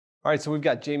All right, so we've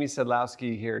got Jamie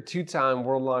Sadlowski here, two-time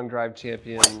world long drive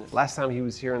champion. Last time he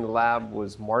was here in the lab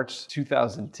was March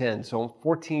 2010, so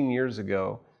 14 years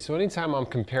ago. So anytime I'm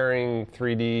comparing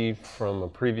 3D from a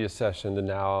previous session to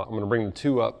now, I'm gonna bring the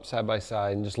two up side by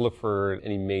side and just look for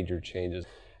any major changes.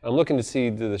 I'm looking to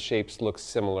see do the shapes look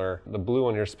similar. The blue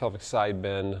on here is pelvic side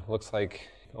bend. Looks like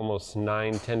almost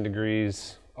 9-10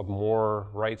 degrees of more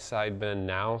right side bend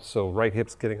now. So right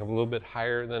hip's getting a little bit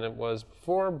higher than it was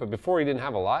before, but before he didn't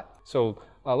have a lot. So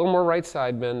a little more right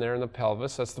side bend there in the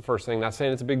pelvis. That's the first thing. Not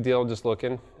saying it's a big deal, just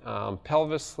looking.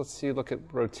 Pelvis, let's see, look at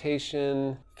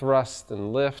rotation, thrust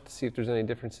and lift, see if there's any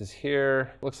differences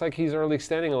here. Looks like he's early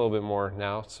extending a little bit more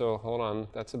now. So hold on,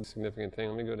 that's a significant thing.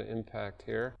 Let me go to impact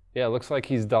here. Yeah, it looks like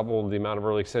he's doubled the amount of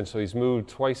early extension. So he's moved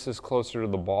twice as closer to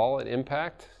the ball at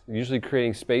impact. Usually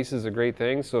creating space is a great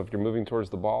thing. So if you're moving towards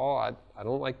the ball, I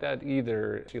don't like that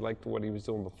either. She liked what he was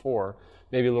doing before.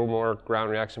 Maybe a little more ground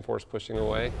reaction force pushing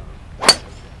away.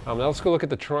 Now let's go look at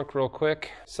the trunk real quick.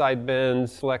 Side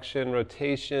bends, flexion,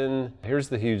 rotation. Here's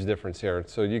the huge difference here.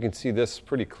 So you can see this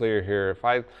pretty clear here. If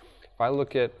I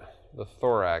look at the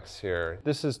thorax here,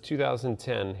 this is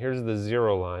 2010. Here's the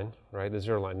zero line, right? The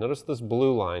zero line. Notice this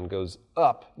blue line goes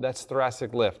up. That's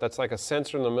thoracic lift. That's like a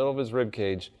sensor in the middle of his rib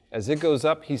cage. As it goes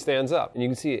up, he stands up. And you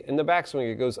can see in the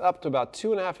backswing, it goes up to about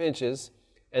 2.5 inches,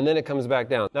 and then it comes back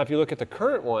down. Now, if you look at the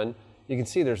current one, you can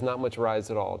see there's not much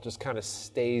rise at all. It just kind of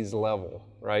stays level,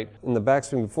 right? In the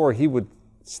backswing before, he would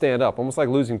stand up, almost like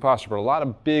losing posture, but a lot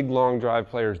of big, long drive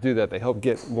players do that. They help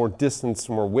get more distance,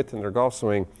 more width in their golf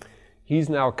swing. He's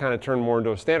now kind of turned more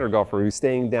into a standard golfer. He's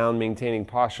staying down, maintaining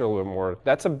posture a little bit more.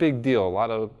 That's a big deal. A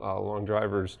lot of long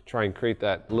drivers try and create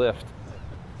that lift.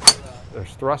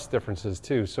 There's thrust differences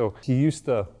too. So he used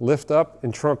to lift up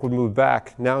and trunk would move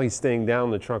back. Now he's staying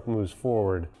down, the trunk moves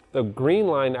forward. The green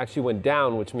line actually went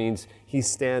down, which means he's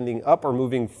standing up or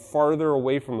moving farther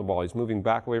away from the ball. He's moving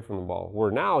back away from the ball. Where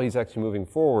now he's actually moving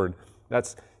forward.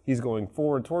 He's going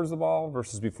forward towards the ball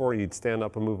versus before he'd stand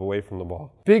up and move away from the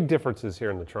ball. Big differences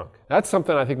here in the trunk. That's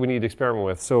something I think we need to experiment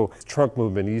with. So trunk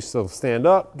movement, he used to stand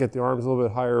up, get the arms a little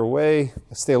bit higher away,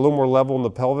 stay a little more level in the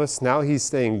pelvis. Now he's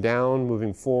staying down,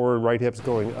 moving forward, right hip's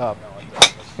going up.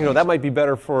 You know, that might be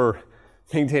better for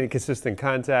maintaining consistent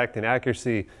contact and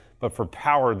accuracy, but for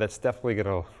power, that's definitely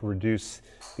gonna reduce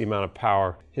the amount of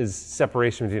power. His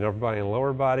separation between upper body and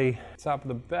lower body, top of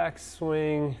the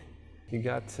backswing, he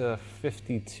got to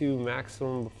 52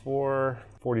 maximum before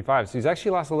 45. So he's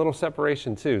actually lost a little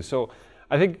separation too. So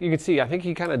I think you can see, I think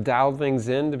he kind of dialed things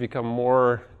in to become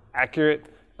more accurate.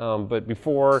 But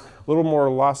before, a little more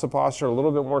loss of posture, a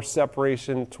little bit more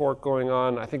separation, torque going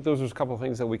on. I think those are a couple of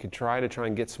things that we could try to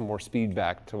and get some more speed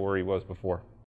back to where he was before.